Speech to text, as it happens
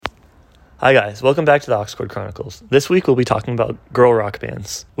Hi guys, welcome back to the Oxford Chronicles. This week we'll be talking about girl rock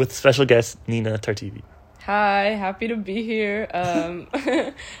bands with special guest Nina Tartivi. Hi, happy to be here.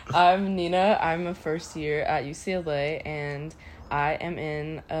 I'm Nina. I'm a first year at UCLA and I am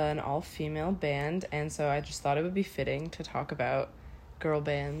in an all-female band, and so I just thought it would be fitting to talk about girl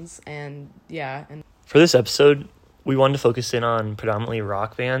bands and For this episode, we wanted to focus in on predominantly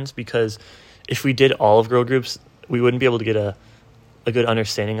rock bands because if we did all of girl groups, we wouldn't be able to get a good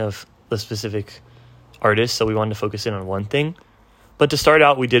understanding of the specific artist, so we wanted to focus in on one thing. But to start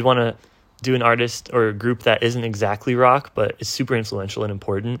out, we did want to do an artist or a group that isn't exactly rock, but is super influential and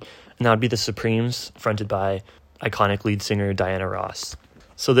important, and that would be the Supremes, fronted by iconic lead singer Diana Ross.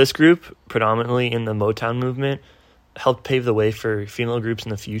 So this group, predominantly in the Motown movement, helped pave the way for female groups in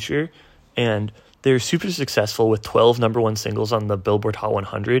the future, and they're super successful with 12 number one singles on the Billboard Hot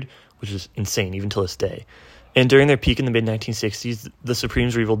 100, which is insane even till this day. And during their peak in the mid-1960s, the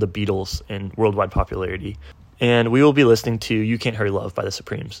Supremes rivaled the Beatles in worldwide popularity. And we will be listening to You Can't Hurry Love by the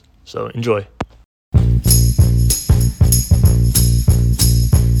Supremes. So enjoy.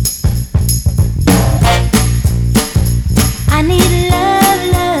 I need love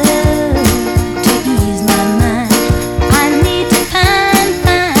to ease my mind. I need to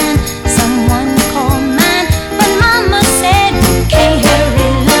find someone to call mine. But mama said you can't hurry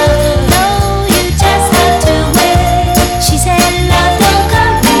love. No, you just have to wait. She said love don't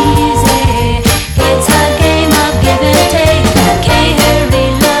come easy. It's a game of give and take. You can't hurry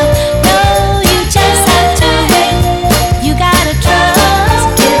love. No, you just have to wait. You gotta trust,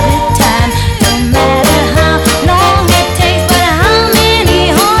 give it time. No matter how long it takes, but how many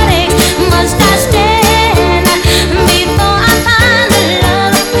heartaches must I stand before I find the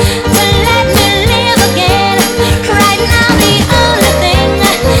love to let me live again? Right now the only thing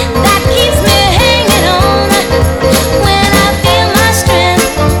that keeps me hanging on when I feel my strength,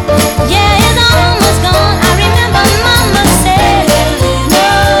 is almost gone. I remember mama said, no,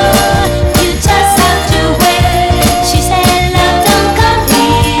 you just have to wait. She said love don't come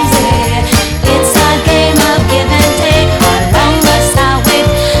easy. It's a game of give and take. How long must I wait?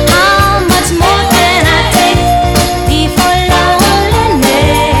 How much more can I take before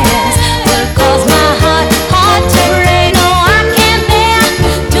loneliness will cause my heart to break? No, I can't bear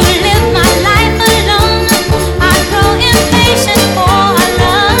to live my life alone. I grow impatient for a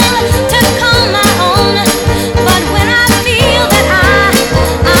love to call my own. But when I feel that I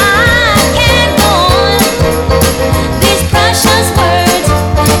can't go on, these precious words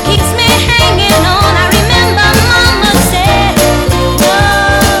keeps me hanging on. I remember mama said, no,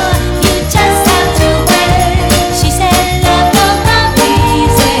 you just have to wait. She said love don't come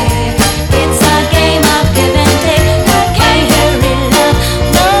easy. It's a game of give and take. You can't hurry love.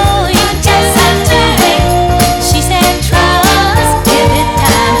 No, you just have to wait. She said trust, give it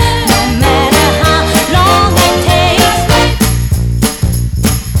time. No matter how long it takes.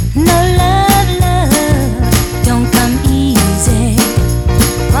 No love don't come easy.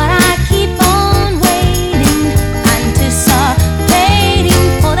 But I keep on waiting, anticipating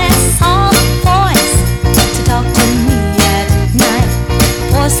for that soft voice to talk to me at night,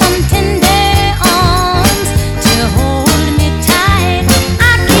 for some tender arms to hold me tight.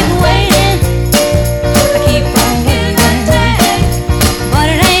 I keep waiting, I keep on waiting, but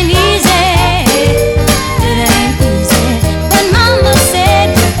it ain't easy, But mama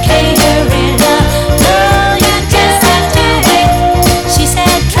said you can't hurry love. No, you just have to wait. She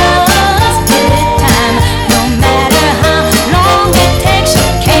said trust, give it time. No matter how long it takes, you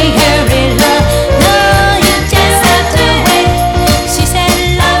can't hurry love. No, you just have to wait. She said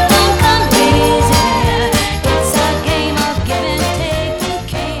love don't come easy. It's a game of give and take. You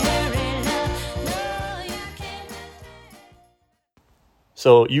can't hurry love. No, you can't.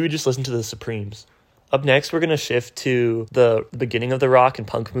 So you would just listen to the Supremes. Up next, we're going to shift to the beginning of the rock and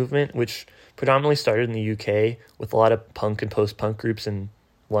punk movement, which predominantly started in the UK with a lot of punk and post-punk groups in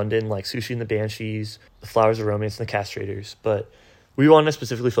London, like Sushi and the Banshees, the Flowers of Romance, and the Castrators. But we want to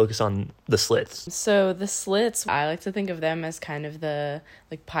specifically focus on the Slits. So the Slits, I like to think of them as kind of the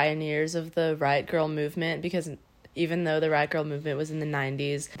pioneers of the riot girl movement, because even though the riot girl movement was in the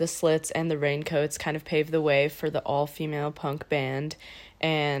 90s, the Slits and the Raincoats kind of paved the way for the all-female punk band.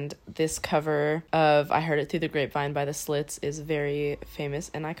 And this cover of I Heard It Through the Grapevine by the Slits is very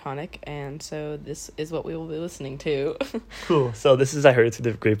famous and iconic, and so this is what we will be listening to. Cool. So this is I Heard It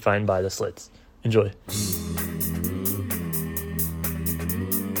Through the Grapevine by the Slits. Enjoy.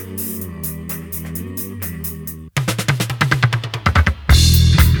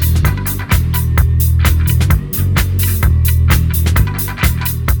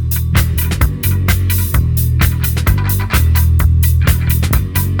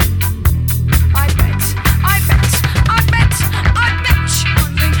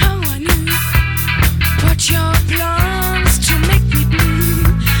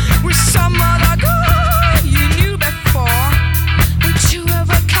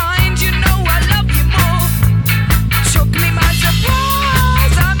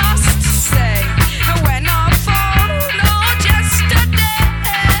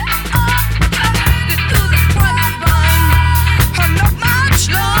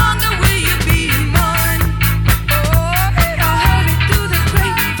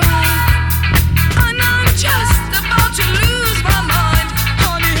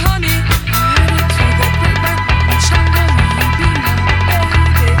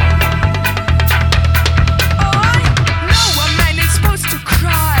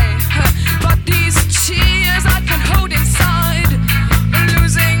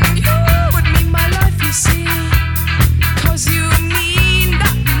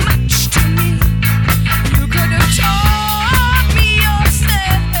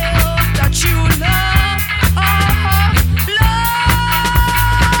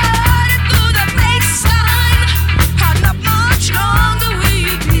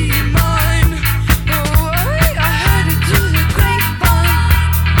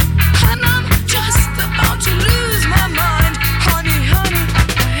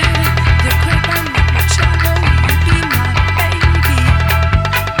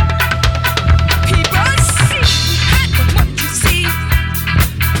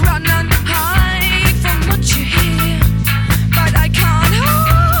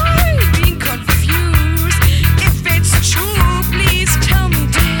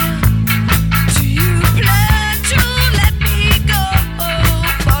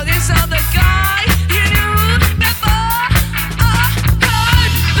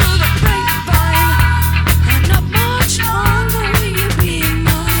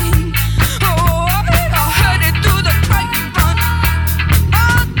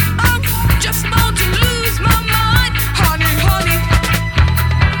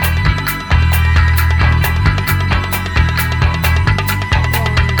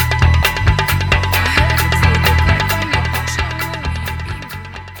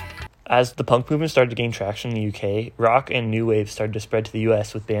 As the punk movement started to gain traction in the UK, rock and new wave started to spread to the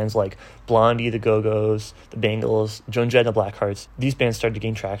US with bands like Blondie, the Go-Go's, the Bangles, Joan Jett and the Blackhearts. These bands started to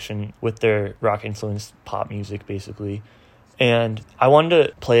gain traction with their rock-influenced pop music, basically. And I wanted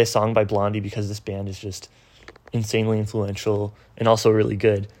to play a song by Blondie because this band is just insanely influential and also really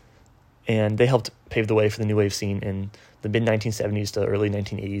good. And they helped pave the way for the new wave scene in the mid-1970s to early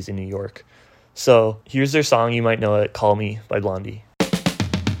 1980s in New York. So here's their song, you might know it, Call Me by Blondie.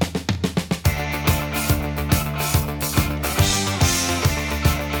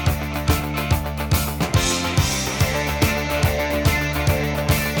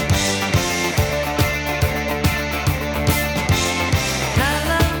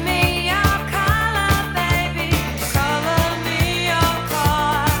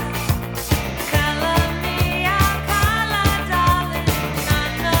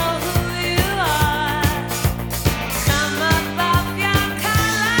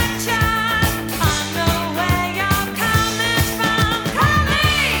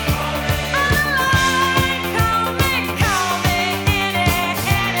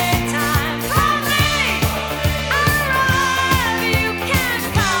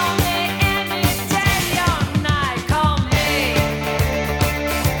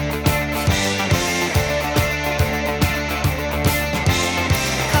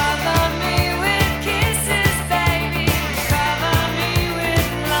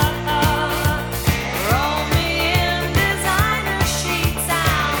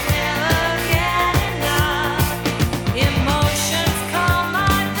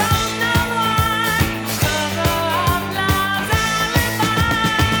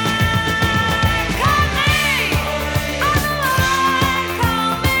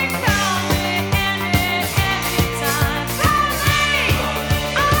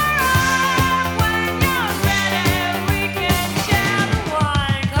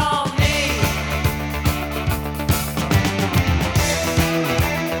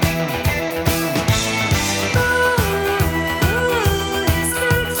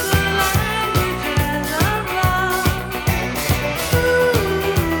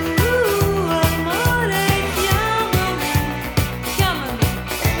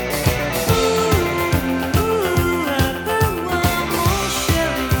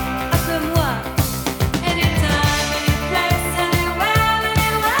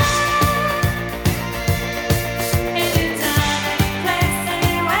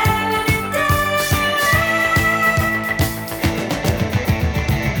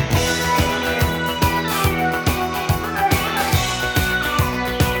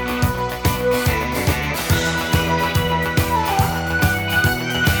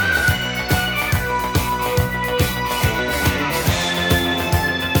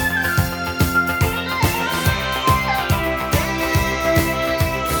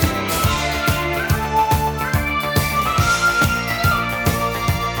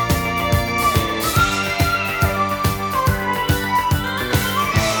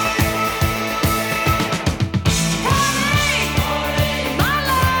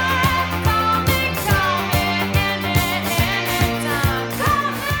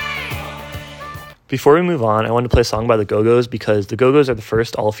 Before we move on, I wanted to play a song by the Go-Go's because the Go-Go's are the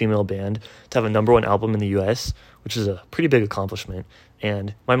first all-female band to have a number one album in the US, which is a pretty big accomplishment.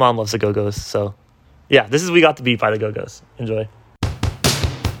 And my mom loves the Go-Go's, so yeah, this is We Got the Beat by the Go-Go's. Enjoy.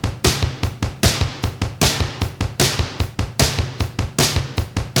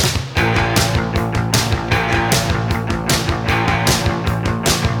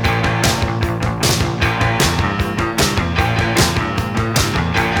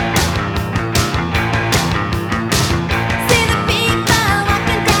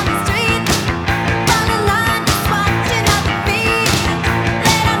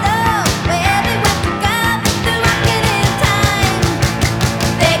 Time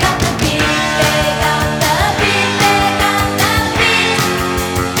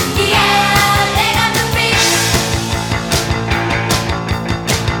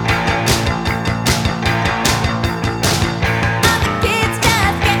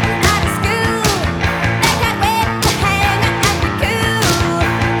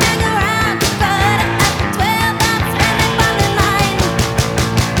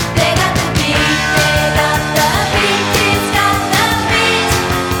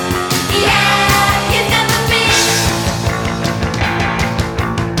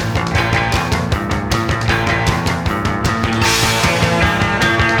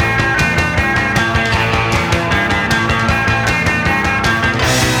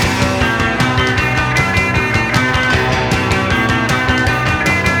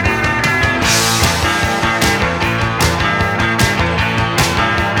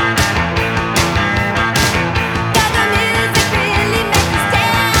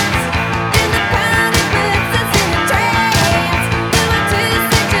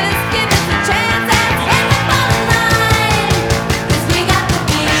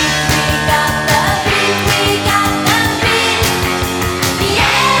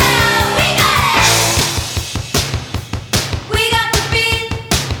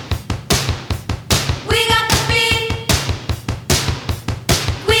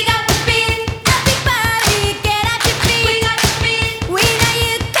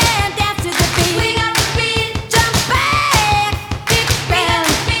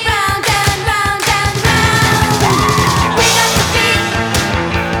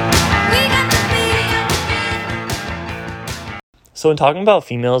So in talking about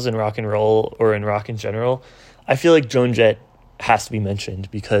females in rock and roll or in rock in general, I feel like Joan Jett has to be mentioned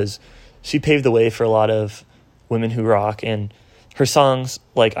because she paved the way for a lot of women who rock, and her songs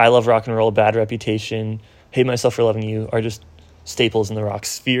like I Love Rock and Roll, Bad Reputation, Hate Myself for Loving You are just staples in the rock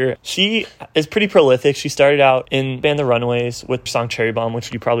sphere. She is pretty prolific. She started out in band The Runaways with the song Cherry Bomb,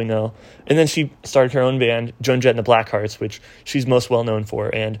 which you probably know. And then she started her own band, Joan Jett and the Blackhearts, which she's most well known for.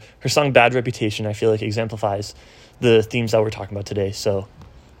 And her song Bad Reputation, I feel like, exemplifies the themes that we're talking about today. So,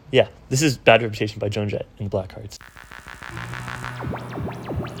 yeah, this is Bad Reputation by Joan Jett and the Blackhearts.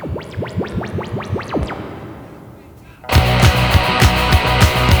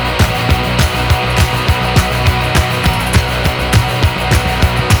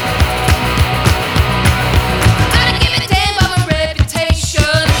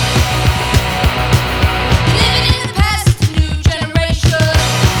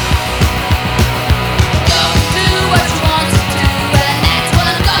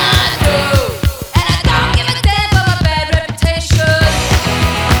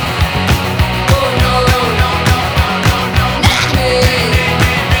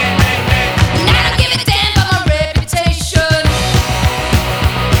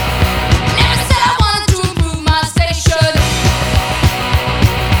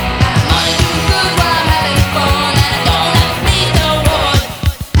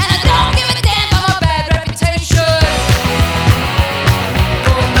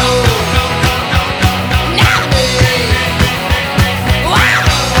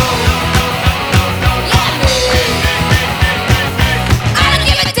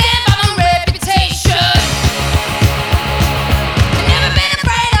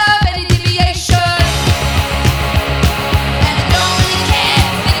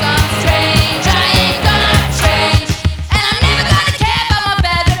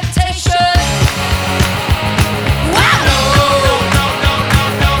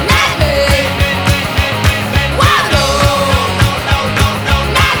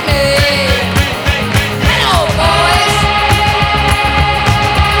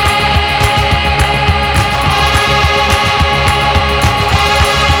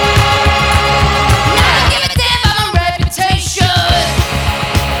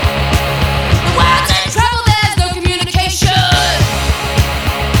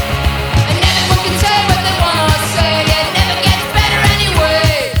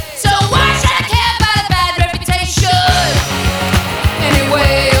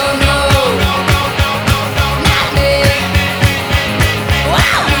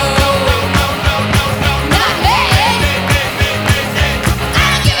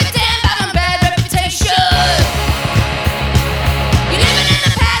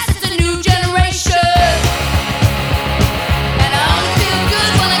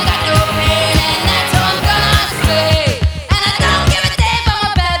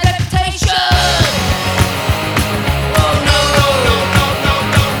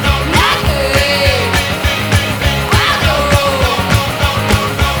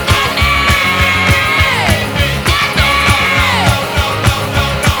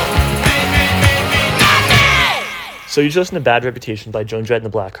 So you just listened to Bad Reputation by Joan Jett and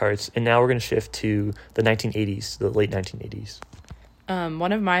the Blackhearts, and now we're going to shift to the 1980s, the late 1980s.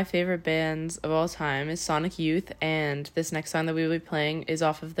 One of my favorite bands of all time is Sonic Youth, and this next song that we will be playing is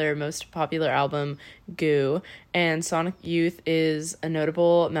off of their most popular album, Goo. And Sonic Youth is a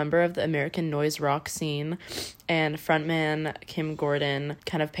notable member of the American noise rock scene, and frontman Kim Gordon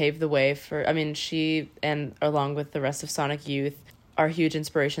kind of paved the way for, she, and along with the rest of Sonic Youth, are huge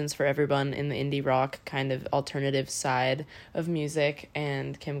inspirations for everyone in the indie rock kind of alternative side of music,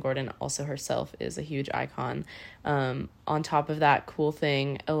 and Kim Gordon also herself is a huge icon. On top of that, Cool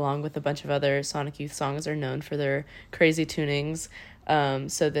Thing, along with a bunch of other Sonic Youth songs, are known for their crazy tunings.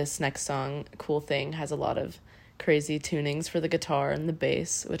 So this next song, Cool Thing, has a lot of crazy tunings for the guitar and the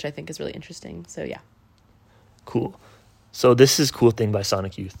bass, which I think is really interesting. So yeah. Cool. So this is Cool Thing by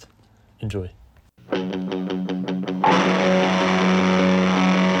Sonic Youth. Enjoy.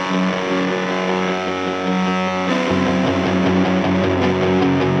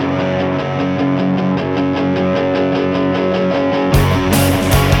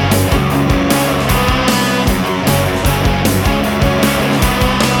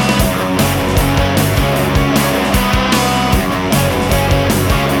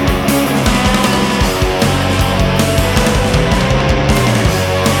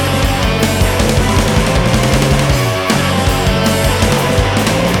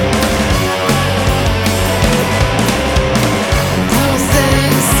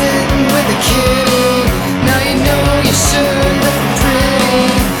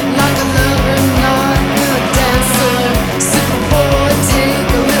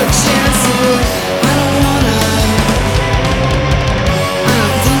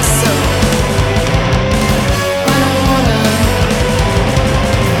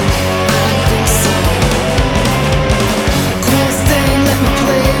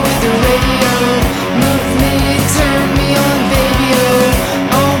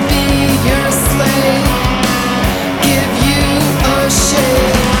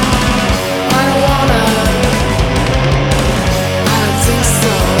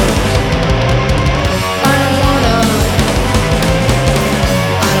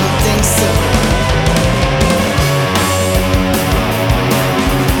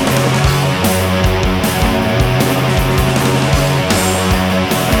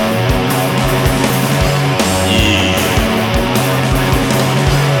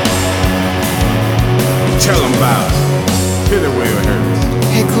 Tell them about it. Feel the way it hurts.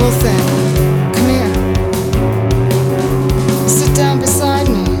 Hey, cool thing. Come here. Sit down beside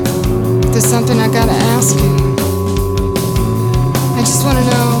me. There's something I gotta ask you. I just wanna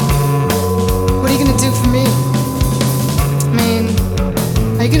know, what are you gonna do for me? I mean,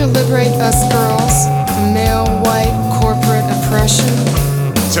 are you gonna liberate us girls from male, white, corporate oppression?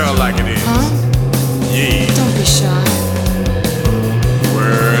 Tell it like it is. Huh? Yeah. Don't be shy.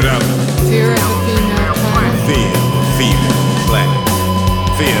 Word up. Fear of the female planet. Female, planet.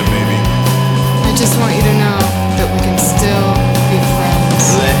 Fear, baby. I just want you to know that we can still be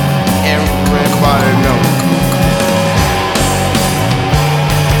friends. Let everybody know.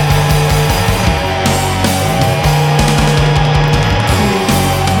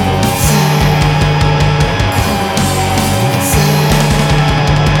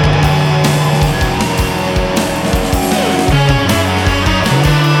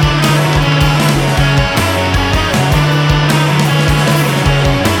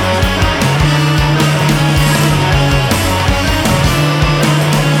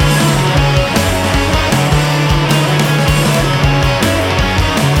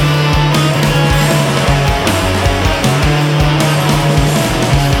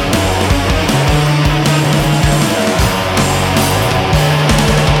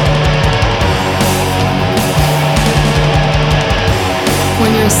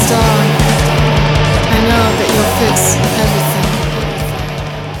 When you're a star, I know that you'll fix everything.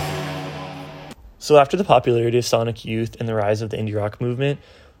 So after the popularity of Sonic Youth and the rise of the indie rock movement,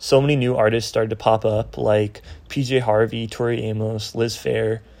 so many new artists started to pop up like PJ Harvey, Tori Amos, Liz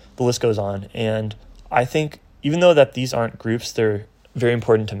Phair, the list goes on. And I think even though that these aren't groups, they're very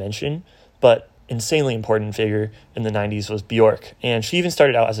important to mention, but insanely important figure in the 90s was Bjork. And she even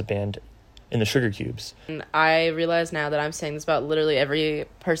started out as a band in the Sugar Cubes. I realize now that I'm saying this about literally every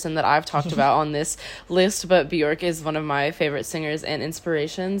person that I've talked about on this list, but Bjork is one of my favorite singers and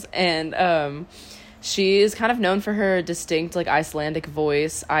inspirations. And she is kind of known for her distinct, like, Icelandic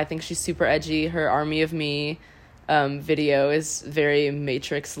voice. I think she's super edgy. Her Army of Me video is very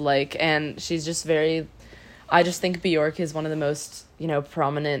Matrix-like, and she's just very... I just think Bjork is one of the most,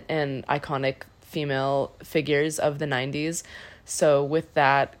 prominent and iconic female figures of the 90s. So with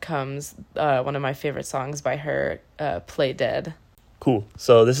that comes one of my favorite songs by her, Play Dead. Cool.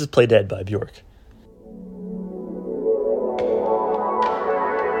 So this is Play Dead by Bjork.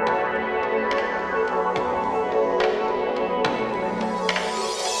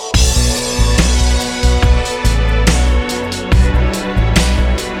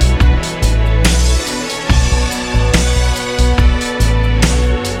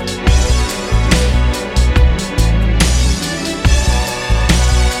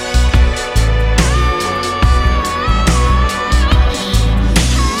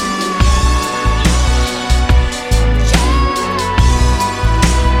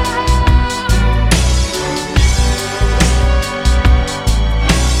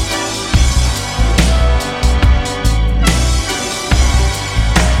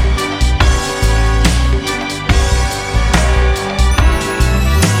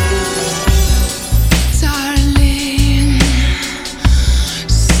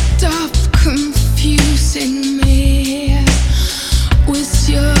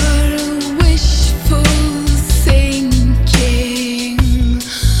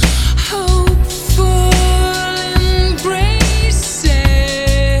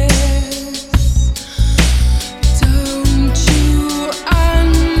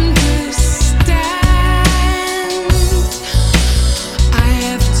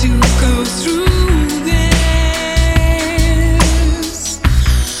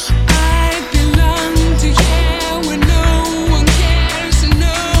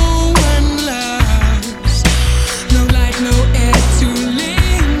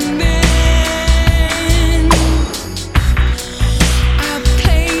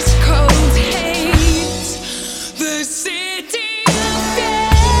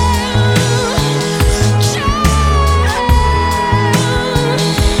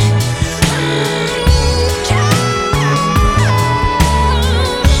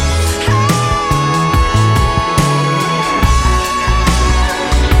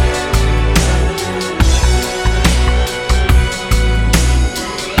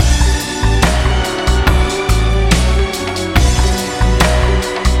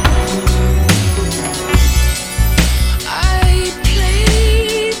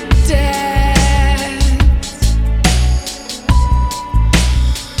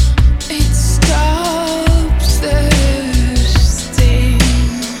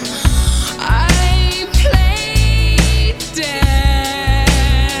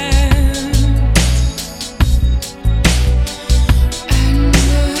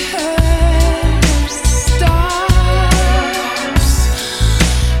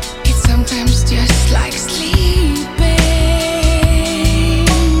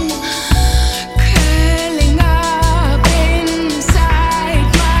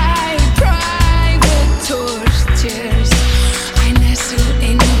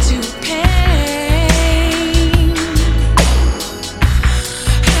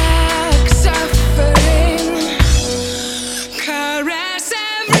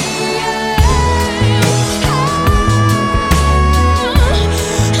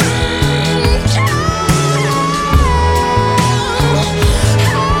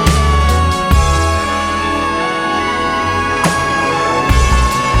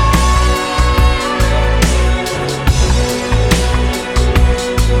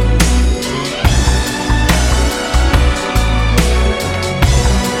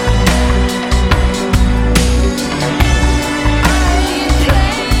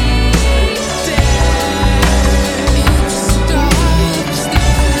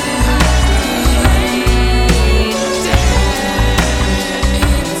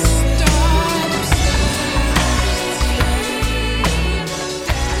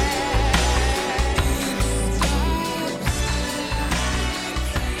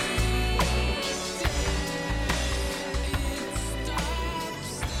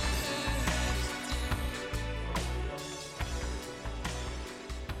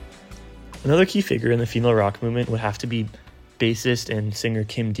 Another key figure in the female rock movement would have to be bassist and singer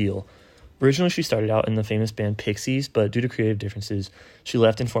Kim Deal. Originally, she started out in the famous band Pixies, but due to creative differences, she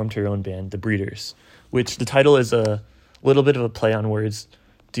left and formed her own band, the Breeders, which the title is a little bit of a play on words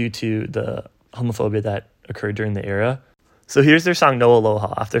due to the homophobia that occurred during the era. So here's their song No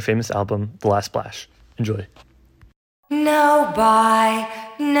Aloha off their famous album, The Last Splash. Enjoy. No bye,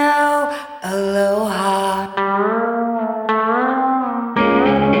 no aloha.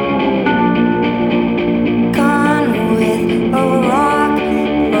 Gone with a rock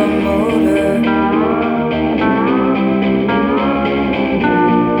promoter.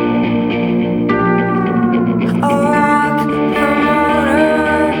 A rock promoter.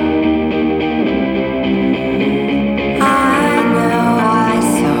 I know I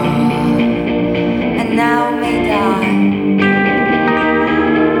saw, and now may die.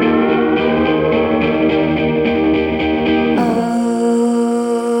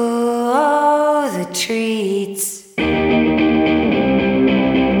 Oh, the treats.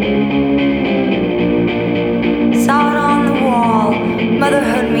 Saw it on the wall.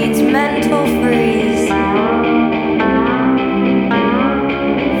 Motherhood means mental freeze.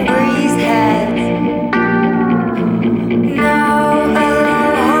 Freeze heads. No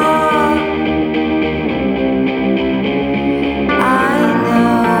aloha. I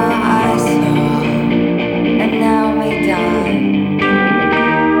know I saw, and now may die.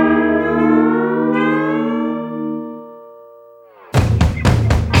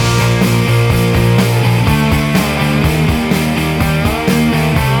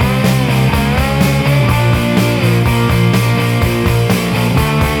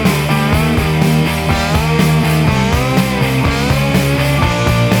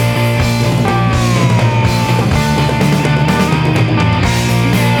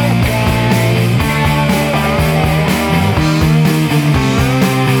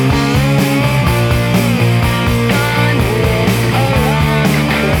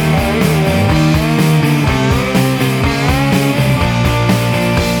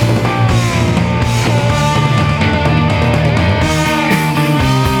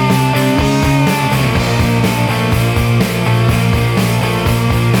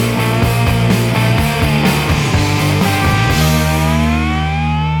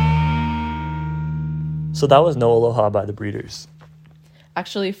 So that was No Aloha by the Breeders.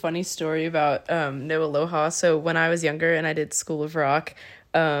 Actually, funny story about No Aloha. So when I was younger and I did School of Rock,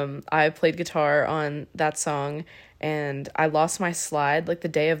 I played guitar on that song, and I lost my slide like the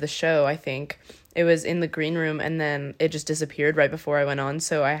day of the show, I think. It was in the green room, and then it just disappeared right before I went on,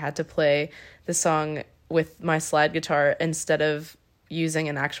 so I had to play the song with my slide guitar instead of using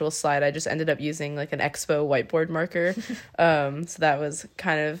an actual slide. I just ended up using like an Expo whiteboard marker. So that was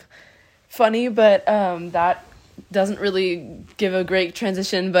kind of funny, but that doesn't really give a great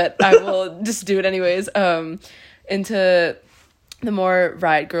transition, but I will just do it anyways, into the more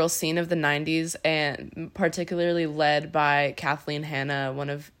riot girl scene of the 90s, and particularly led by Kathleen Hanna, one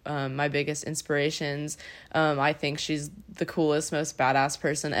of my biggest inspirations. I think she's the coolest, most badass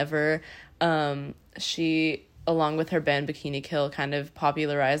person ever. She, along with her band Bikini Kill, kind of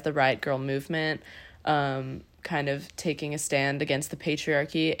popularized the riot girl movement, kind of taking a stand against the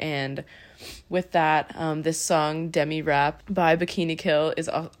patriarchy. And with that, this song Demi Rap by Bikini Kill is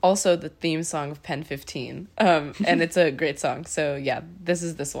also the theme song of Pen 15, and it's a great song. So yeah, this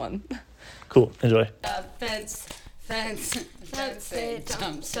is this one. Cool. Enjoy. Fence, they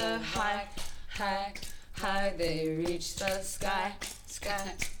jump so high, they reached the sky,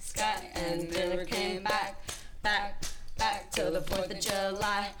 and never came back till the 4th of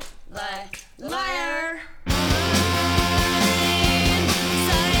July, liar.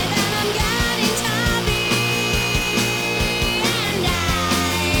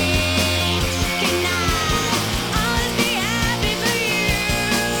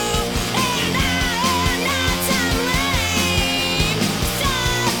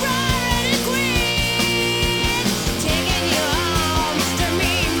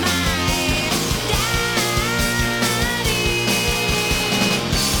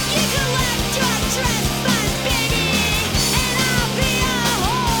 Baby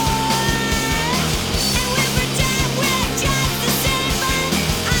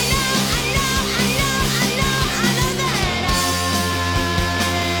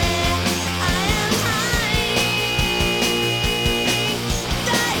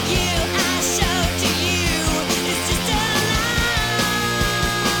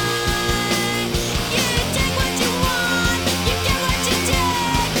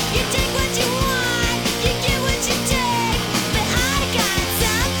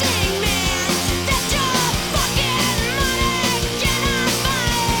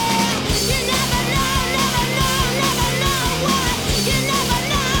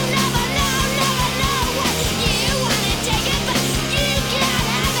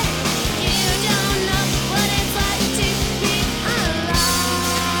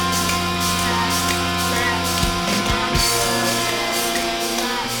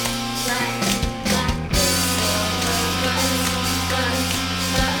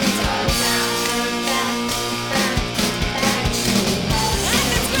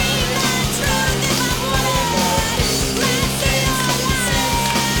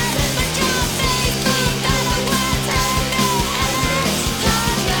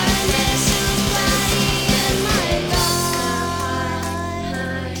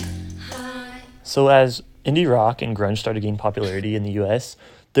So as indie rock and grunge started to gain popularity in the US,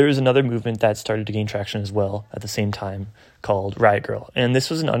 there was another movement that started to gain traction as well at the same time called Riot Grrrl. And this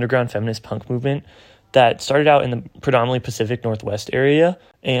was an underground feminist punk movement that started out in the predominantly Pacific Northwest area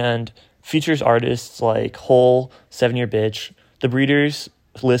and features artists like Hole, 7 Year Bitch, The Breeders,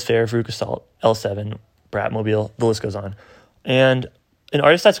 Liz Phair, Veruca Salt, L7, Bratmobile, the list goes on. And an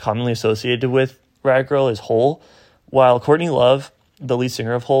artist that's commonly associated with Riot Grrrl is Hole, while Courtney Love, the lead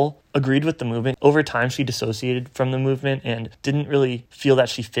singer of Hole, agreed with the movement. Over time, she dissociated from the movement and didn't really feel that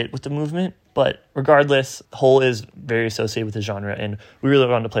she fit with the movement. But regardless, Hole is very associated with the genre, and we really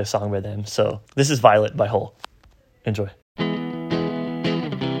wanted to play a song by them. So this is Violet by Hole. Enjoy. And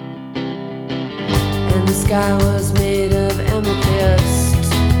the sky was made of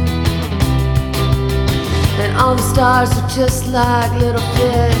amethyst, and all the stars were just like little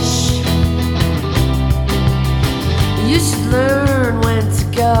fish. You should learn when to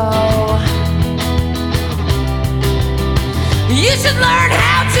go. You should learn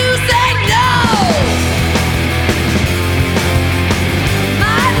how to say no.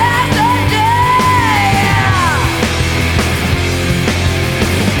 My last day,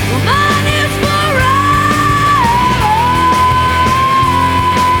 mine is forever.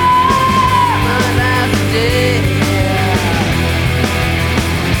 My last day,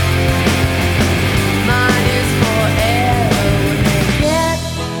 mine is forever. When they get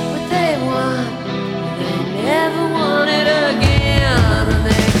what they want, they never want it again. When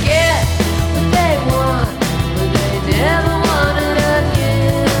they get what they want, but they never want it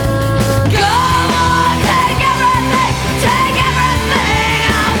again. Go on, take everything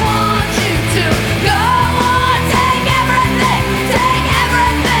I want you to. Go on, take everything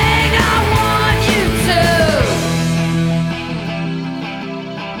I want you to.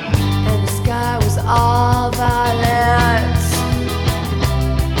 And the sky was all violet.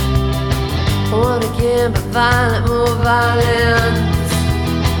 One again, but violent, more violent.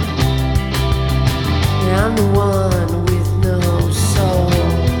 Yeah, I'm the one with no soul.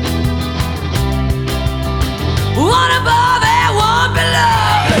 One above and one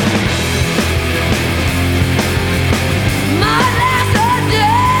below. My last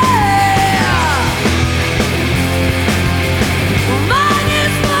day, mine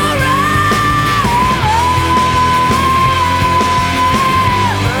is forever.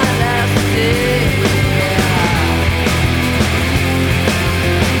 My last day,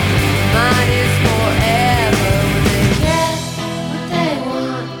 mine is forever. When they get what they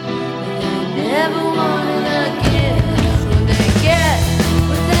want, and they never want it again. When they get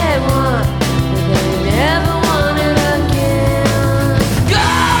what they want, and they never want it again. Go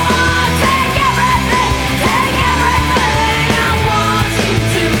on, take everything I want you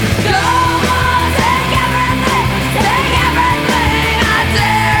to. Go on, take everything I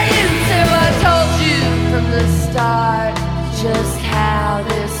dare you to. I told you from the start just how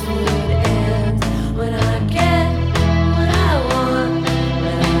this would end. When I get what I want,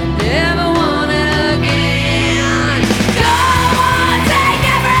 but I never want it again. Go on, take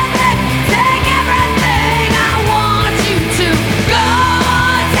everything I want you to. Go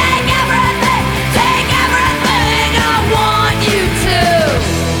on, take everything I want you to. Go on, take everything I want you to.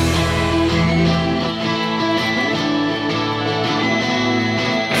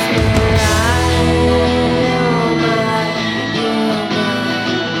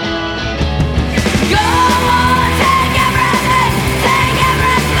 Go on, take everything I want you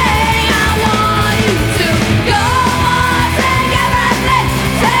to. Go on, take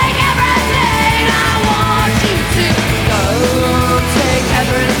everything I want you to. Go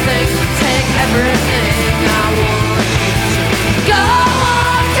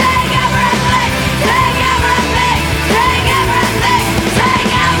on, take everything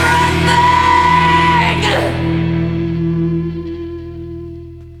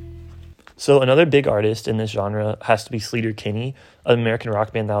So another big artist in this genre has to be Sleater Kinney, an American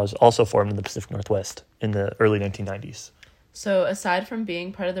rock band that was also formed in the Pacific Northwest in the early 1990s. So aside from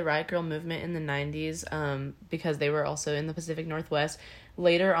being part of the Riot Grrrl movement in the 90s, because they were also in the Pacific Northwest,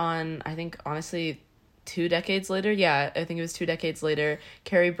 later on, I think honestly 2 decades later, I think it was 2 decades later,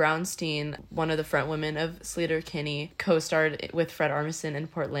 Carrie Brownstein, one of the front women of Sleater Kinney, co-starred with Fred Armisen in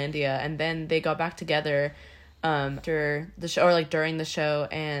Portlandia, and then they got back together after the show, or like during the show,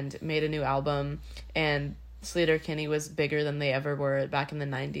 and made a new album, and Sleater Kinney was bigger than they ever were back in the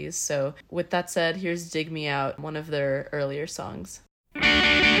 90s. So with that said, here's Dig Me Out, one of their earlier songs.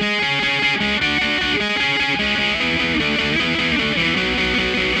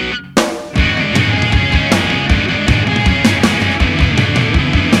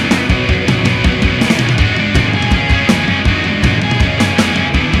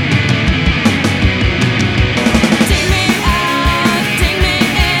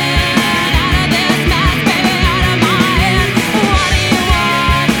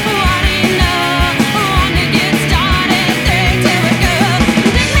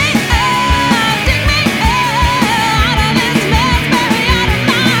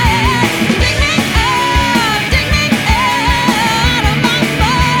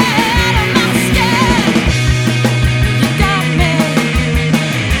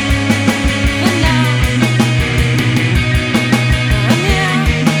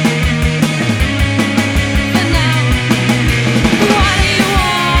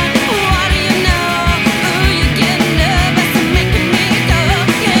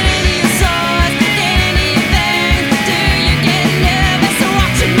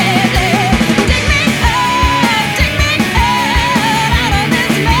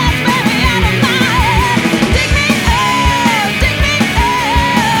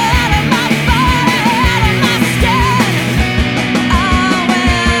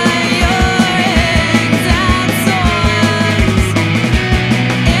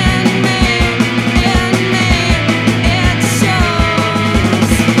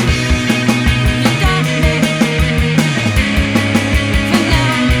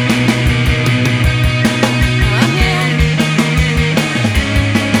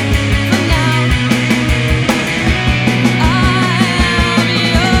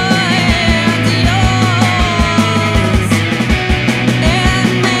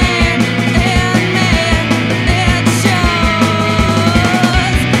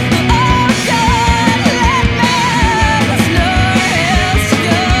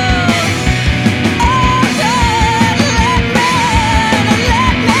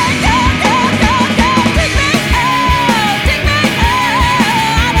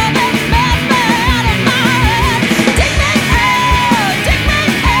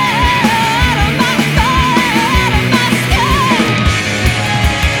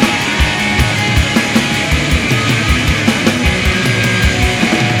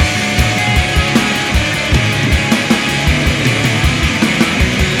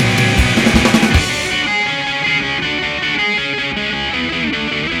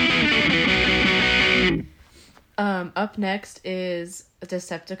 up next is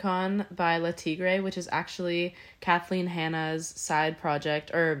Decepticon by La Tigre, which is actually Kathleen Hanna's side project,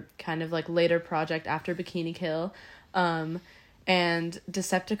 or kind of like later project after Bikini Kill. And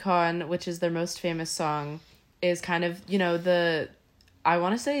Decepticon, which is their most famous song, is kind of, I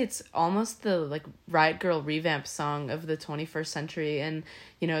want to say it's almost the like Riot Girl revamp song of the 21st century, and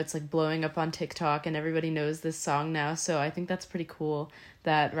it's like blowing up on TikTok and everybody knows this song now, so I think that's pretty cool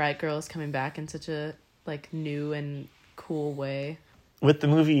that Riot Girl is coming back in such a like new and cool way. With the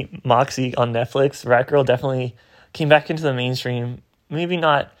movie Moxie on Netflix, Riot Girl definitely came back into the mainstream, maybe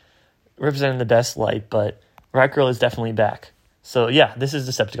not representing the best light, but Riot Girl is definitely back. So yeah, this is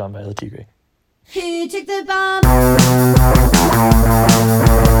Decepticon by La Tigre. Who took the bomb?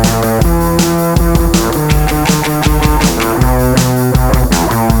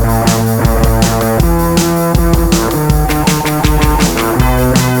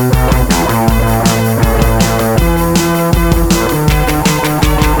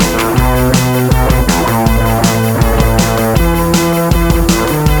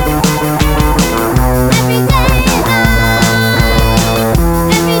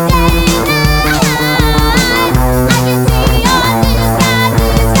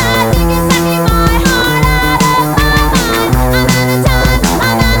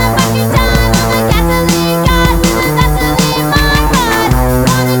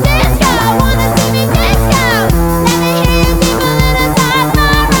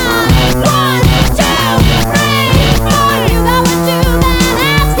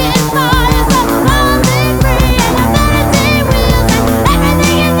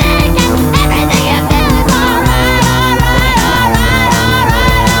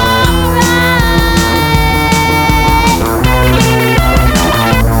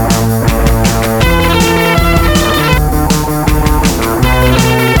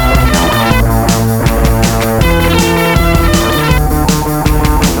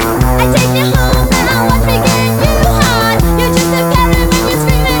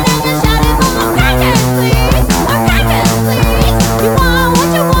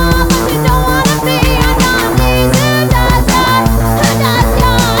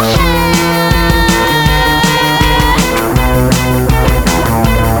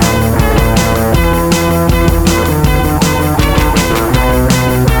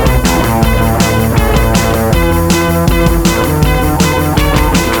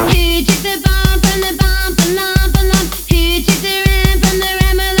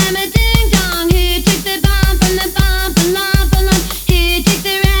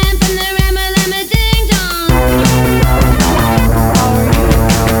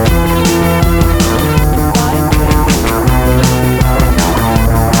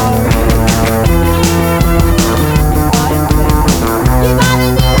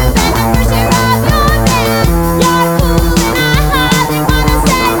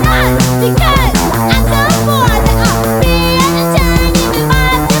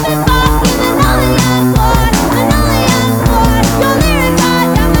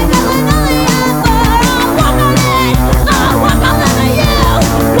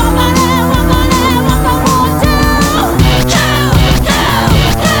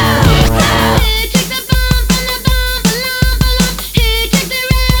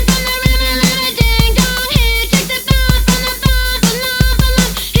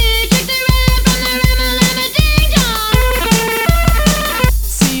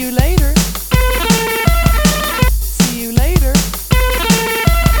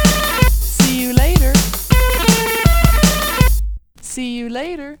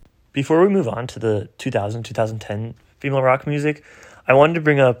 Before we move on to the 2010 female rock music, I wanted to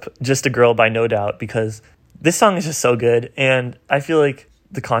bring up Just a Girl by No Doubt, because this song is just so good, and I feel like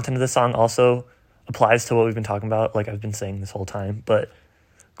the content of the song also applies to what we've been talking about, like I've been saying this whole time. But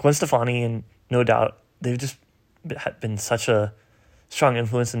Gwen Stefani and No Doubt, they've just been such a strong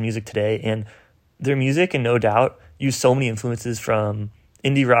influence in music today, and their music, and No Doubt, use so many influences from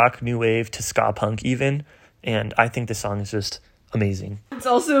indie rock, new wave, to ska punk even, and I think this song is just amazing. It's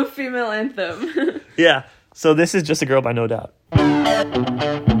also a female anthem. Yeah, so this is Just a Girl by No Doubt. Take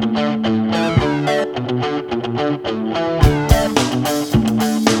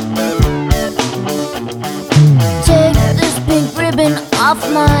this pink ribbon off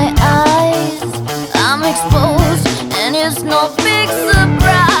my eyes. I'm exposed and it's no big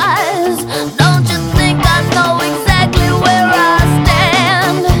surprise. Don't you think I know exactly where I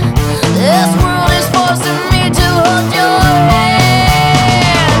stand? This world is forcing me to hold your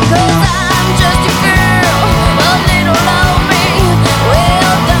hand. 'Cause I'm just a girl, a little lonely.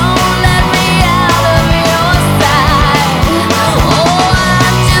 Well, don't let me out of your sight. Oh,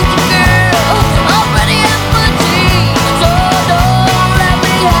 I'm just a girl, all pretty and pretty.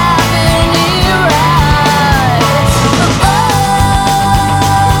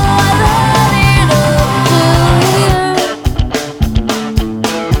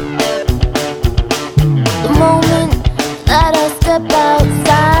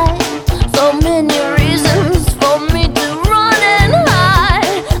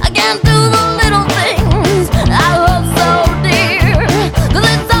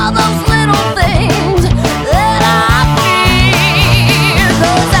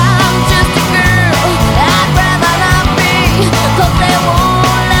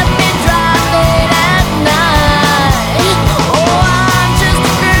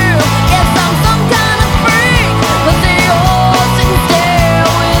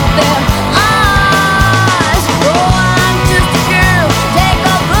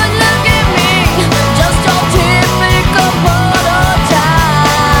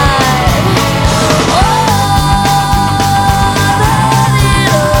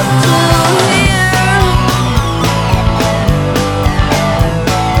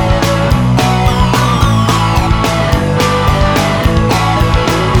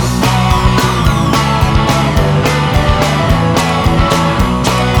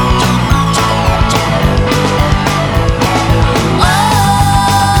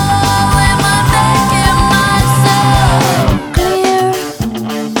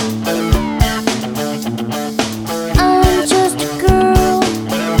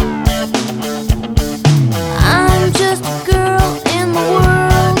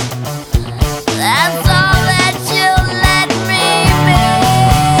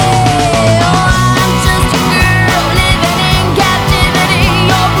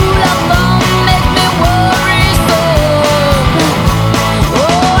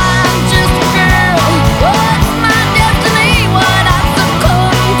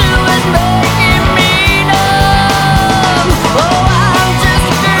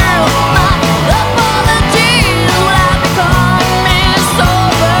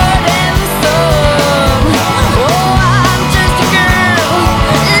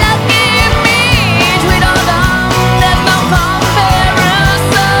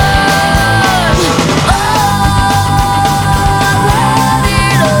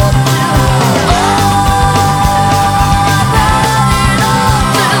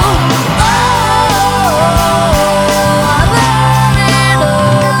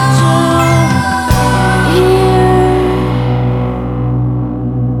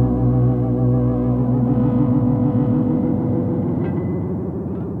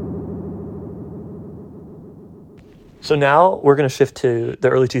 So now we're going to shift to the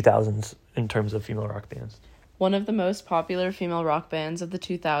early 2000s in terms of female rock bands. One of the most popular female rock bands of the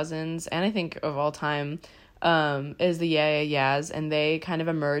 2000s, and I think of all time, is the Yeah Yeah Yeahs, and they kind of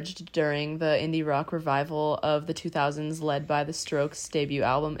emerged during the indie rock revival of the 2000s, led by the Strokes' debut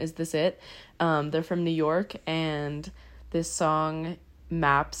album, Is This It? They're from New York, and this song,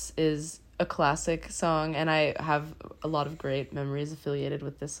 Maps, is a classic song, and I have a lot of great memories affiliated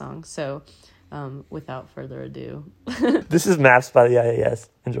with this song. So, without further ado. This is Maps by the Yeah Yeah Yeahs.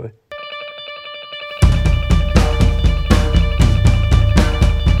 Enjoy.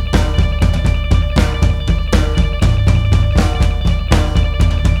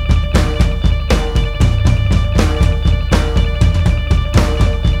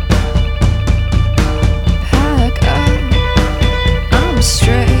 Pack up, I'm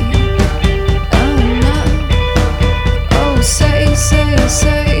straight. Oh no. Oh, say, say,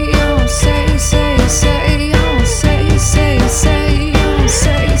 say. Oh, say, say, say. Oh, say, say, say. Oh,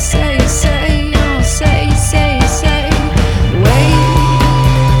 say, say, say. Oh, say, say, say. Wait,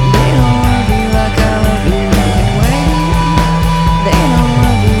 they don't love you like I love you. Wait, they don't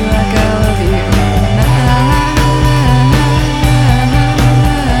love you like I love you.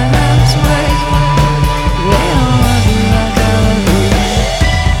 Maps, wait, they don't love you like I love you.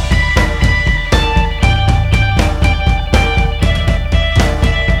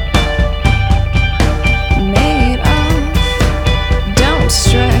 Made of, don't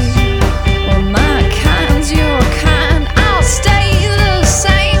stray. Well, my kind's your kind. I'll stay the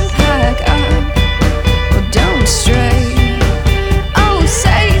same. Pack up, well, don't stray. Oh,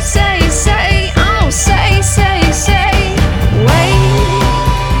 say, say, say. Oh, say, say, say. Wait,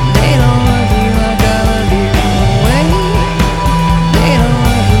 they don't love you like I love you. Wait, they don't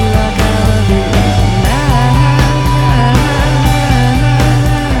love you like I love you.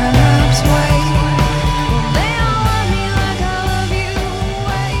 Maps, wait, they don't love me like I love you.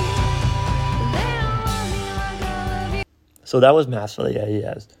 Wait, they don't love me like I love you. So that was Maps by the Yeah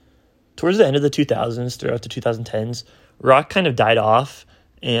Yeah Yeahs. Towards the end of the 2000s, throughout the 2010s, rock kind of died off,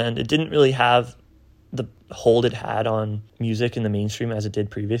 and it didn't really have the hold it had on music in the mainstream as it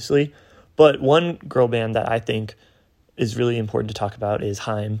did previously. But one girl band that I think is really important to talk about is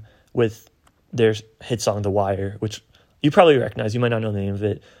Haim, with their hit song The Wire, which you probably recognize. You might not know the name of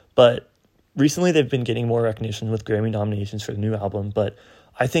it, but recently they've been getting more recognition with Grammy nominations for the new album. But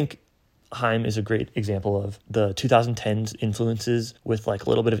I think Haim is a great example of the 2010s influences with like a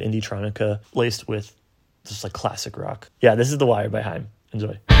little bit of indie-tronica laced with just like classic rock. Yeah, this is The Wire by Haim.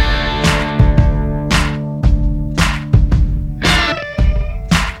 Enjoy.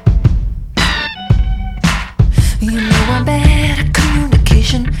 You know I'm bad at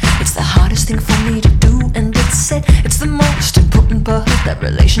communication. It's the hardest thing for me to do, and it's said it's the most important part that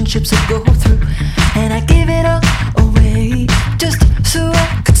relationships will go through. And I give it all away just so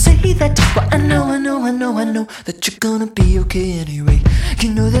I could say that. But I know that you're gonna be okay anyway.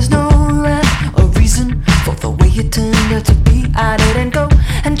 You know there's no rhyme or reason for the way you turned out to be. I didn't go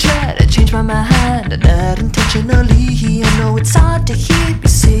and try to change my mind, not intentionally. I know it's hard to hear you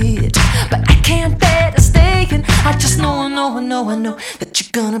say it, but I can't bear to stay. And I just know that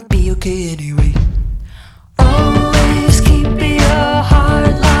you're gonna be okay anyway. Always keep your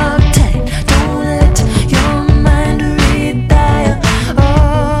heart locked tight. Don't let your mind retire.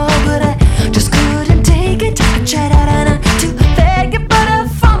 Oh, but I just couldn't take it. I tried out to beg it, but I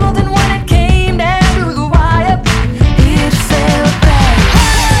fumbled, and when it came down to the wire, it felt right.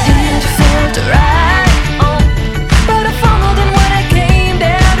 It felt right. Oh, but I fumbled, and when it came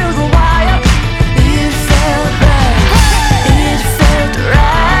down to the wire, it felt right. It felt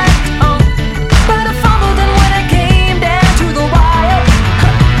right. Oh, but I fumbled, and when it came down to the wire,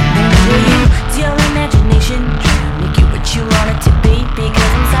 it's your imagination trying to make you what you want it to be.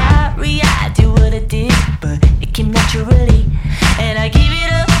 Because I'm sorry I did what I did, but it came naturally, and I gave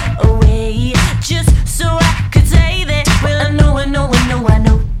it up away just so I could say that. Well, I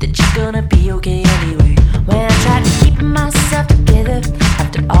know that you're gonna be okay anyway. When I tried to keep myself together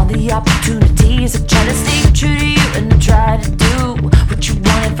after all the opportunities, I tried to stay true to you, and I tried to do what you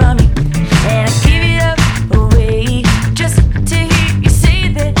wanted from me, and I gave it up away just to hear you say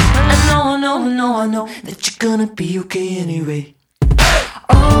that. Well, I know that you're gonna be okay anyway.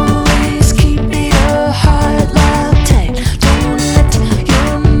 Always keep your heart locked tight. Don't let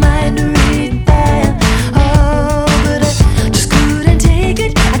your mind retire. Oh, but I just couldn't take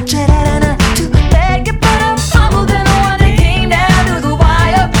it. I tried out to beg it, but I fumbled, and when it came down to the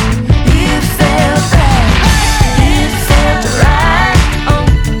wire, it felt right. It felt right. Oh,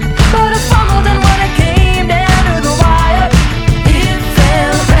 but I fumbled, and when it came down to the wire, it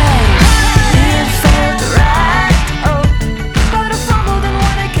felt right. It felt right. Oh.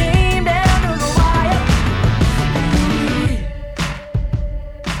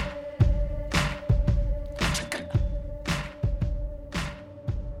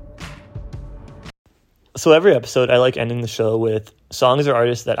 So every episode, I like ending the show with songs or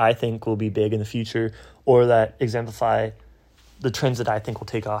artists that I think will be big in the future or that exemplify the trends that I think will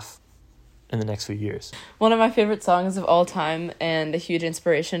take off in the next few years. One of my favorite songs of all time and a huge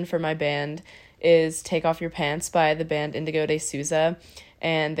inspiration for my band is Take Off Your Pants by the band Indigo de Souza.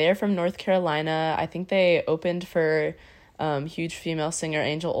 And they are from North Carolina. I think they opened for huge female singer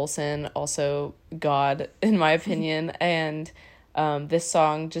Angel Olsen, also God, in my opinion. And this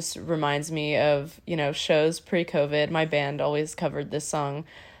song just reminds me of, shows pre-COVID. My band always covered this song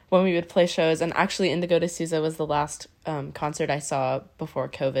when we would play shows. And actually, Indigo de Souza was the last concert I saw before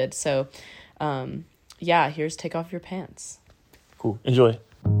COVID. So, here's Take Off Your Pants. Cool. Enjoy.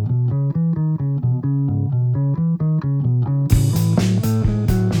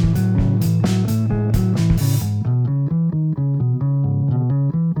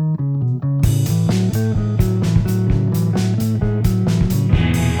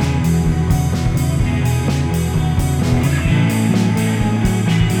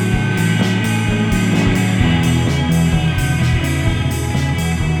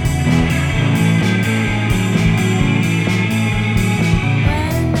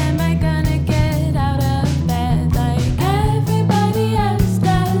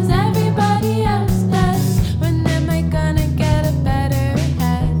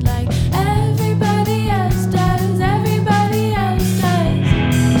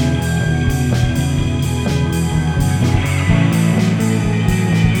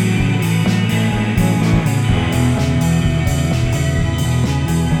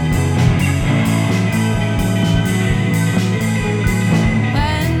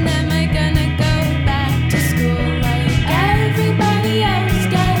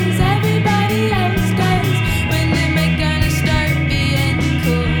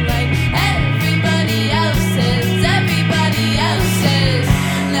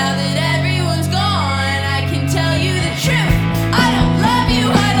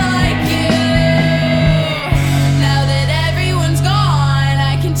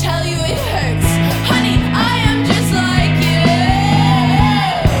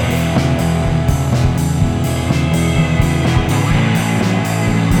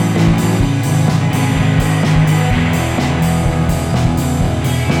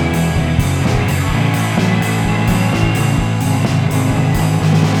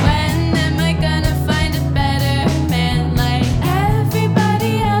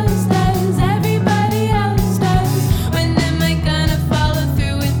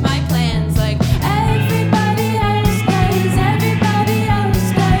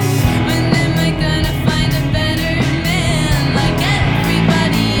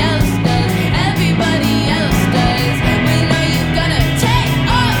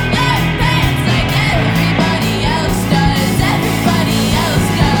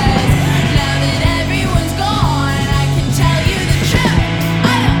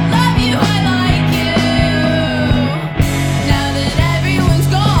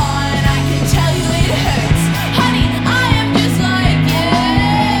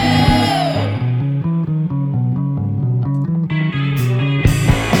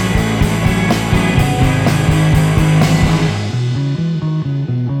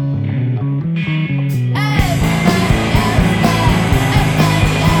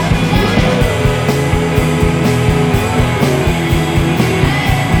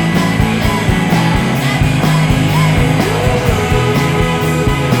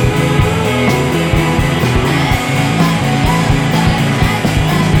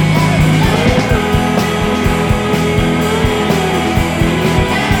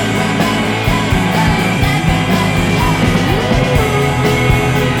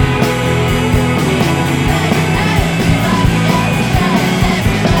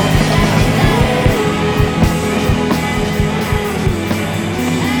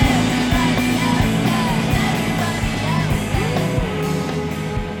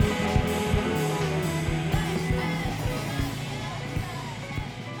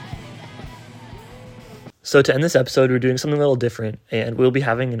 So to end this episode, we're doing something a little different, and we'll be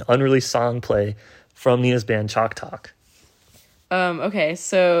having an unreleased song play from Nina's band Chalk Talk. Okay,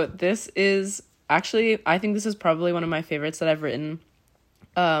 so this is actually, I think this is probably one of my favorites that I've written.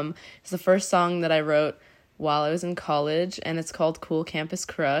 It's the first song that I wrote while I was in college, and it's called Cool Campus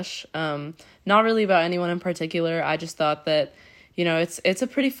Crush. Not really about anyone in particular. I just thought that, you know, it's a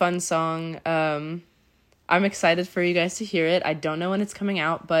pretty fun song. I'm excited for you guys to hear it. I don't know when it's coming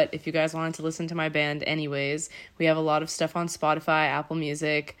out, but if you guys wanted to listen to my band anyways, we have a lot of stuff on Spotify, Apple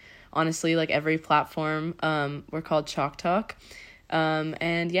Music, honestly, like every platform. We're called Chalk Talk.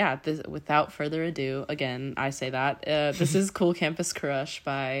 And yeah, without further ado, again, I say that, this is Cool Campus Crush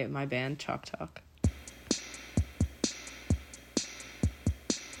by my band Chalk Talk.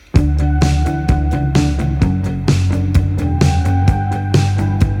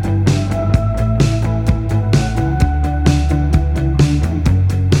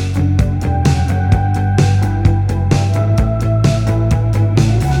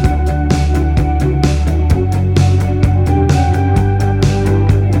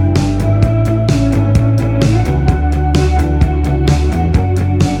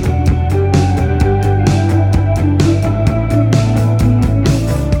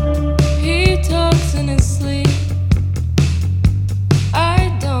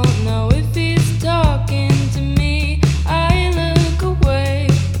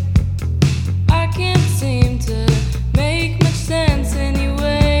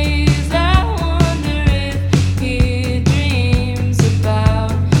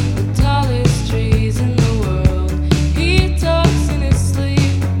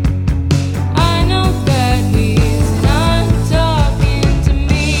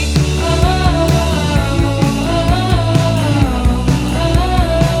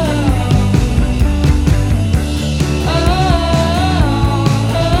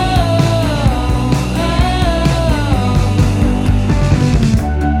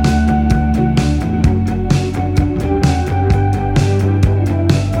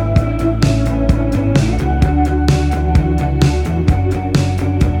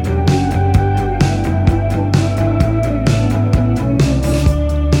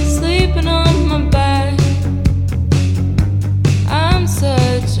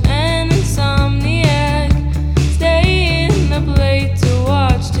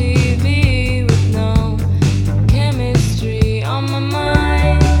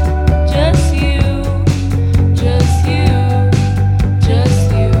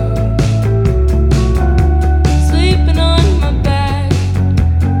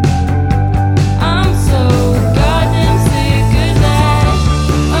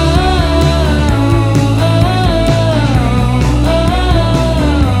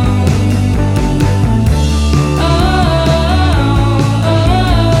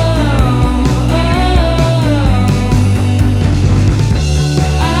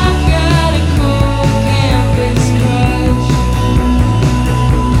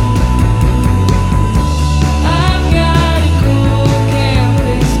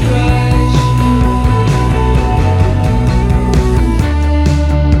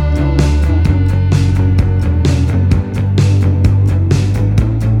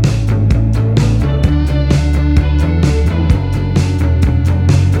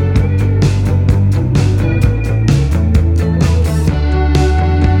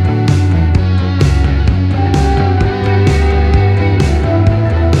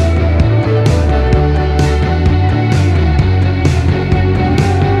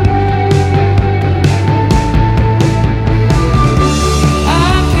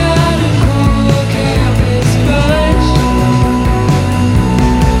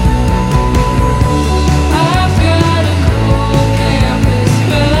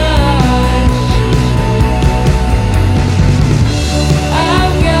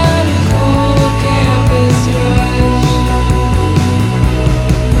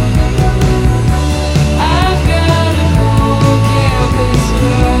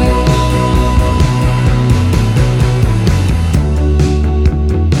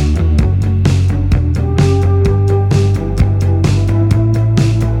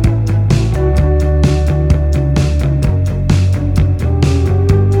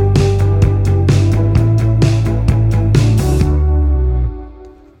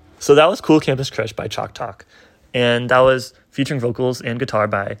 So that was Cool Campus Crush by Chalk Talk. And that was featuring vocals and guitar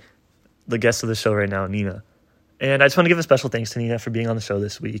by the guest of the show right now, Nina. And I just want to give a special thanks to Nina for being on the show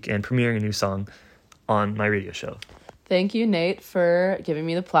this week and premiering a new song on my radio show. Thank you, Nate, for giving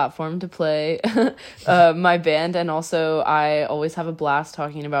me the platform to play my band. And also, I always have a blast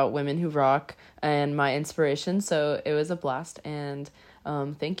talking about women who rock and my inspiration. So it was a blast. And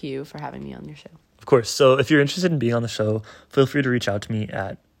thank you for having me on your show. Of course. So if you're interested in being on the show, feel free to reach out to me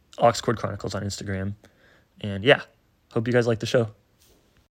at Aux Chord Chronicles on Instagram. And yeah, hope you guys like the show.